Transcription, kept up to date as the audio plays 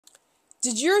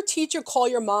Did your teacher call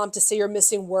your mom to say you're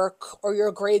missing work or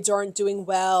your grades aren't doing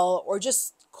well or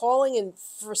just calling in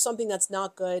for something that's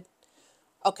not good?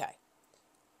 Okay.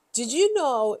 Did you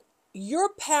know your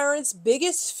parents'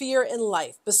 biggest fear in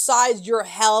life, besides your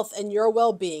health and your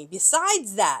well being,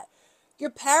 besides that, your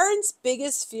parents'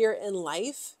 biggest fear in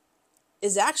life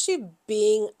is actually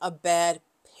being a bad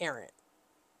parent?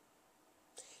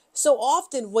 So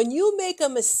often, when you make a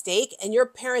mistake and your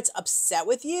parents upset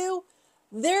with you,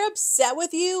 they're upset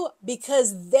with you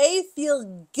because they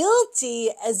feel guilty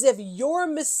as if your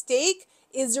mistake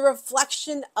is a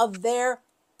reflection of their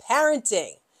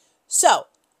parenting. So,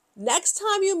 next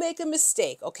time you make a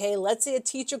mistake, okay, let's say a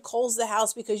teacher calls the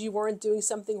house because you weren't doing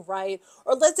something right,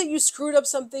 or let's say you screwed up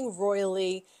something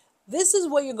royally, this is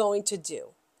what you're going to do.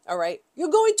 All right. You're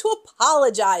going to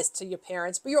apologize to your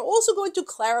parents, but you're also going to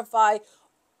clarify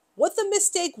what the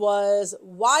mistake was,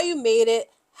 why you made it,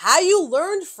 how you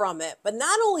learned from it. But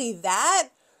not only that,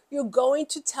 you're going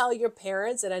to tell your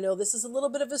parents, and I know this is a little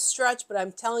bit of a stretch, but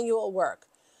I'm telling you it'll work.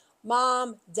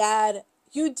 Mom, Dad,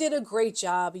 you did a great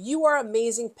job. You are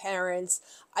amazing parents.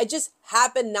 I just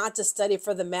happened not to study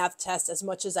for the math test as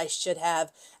much as I should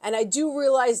have. And I do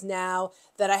realize now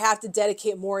that I have to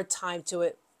dedicate more time to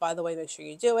it. By the way, make sure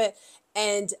you do it.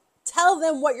 And tell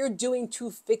them what you're doing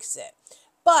to fix it.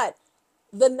 But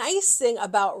the nice thing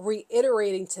about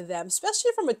reiterating to them,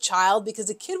 especially from a child, because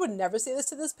a kid would never say this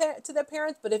to to their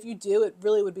parents, but if you do, it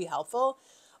really would be helpful.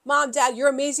 Mom, Dad, you're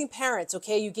amazing parents,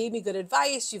 okay? You gave me good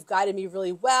advice. You've guided me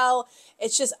really well.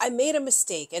 It's just I made a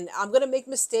mistake and I'm going to make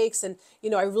mistakes and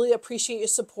I really appreciate your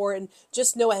support and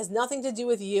just know it has nothing to do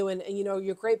with you and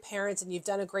you're great parents and you've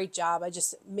done a great job. I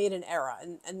just made an error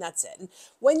and that's it. And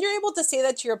when you're able to say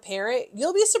that to your parent,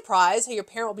 you'll be surprised how your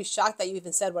parent will be shocked that you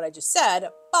even said what I just said,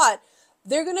 but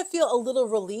they're going to feel a little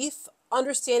relief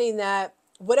understanding that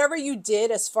whatever you did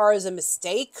as far as a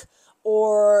mistake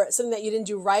or something that you didn't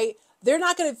do right, they're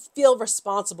not going to feel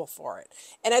responsible for it.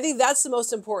 And I think that's the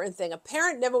most important thing. A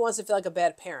parent never wants to feel like a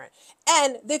bad parent.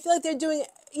 And they feel like they're doing,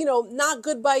 not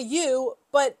good by you,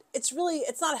 but it's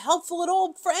not helpful at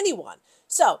all for anyone.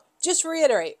 So just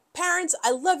reiterate, parents,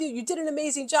 I love you. You did an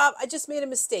amazing job. I just made a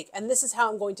mistake. And this is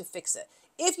how I'm going to fix it.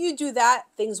 If you do that,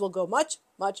 things will go much,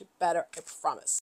 much better. I promise.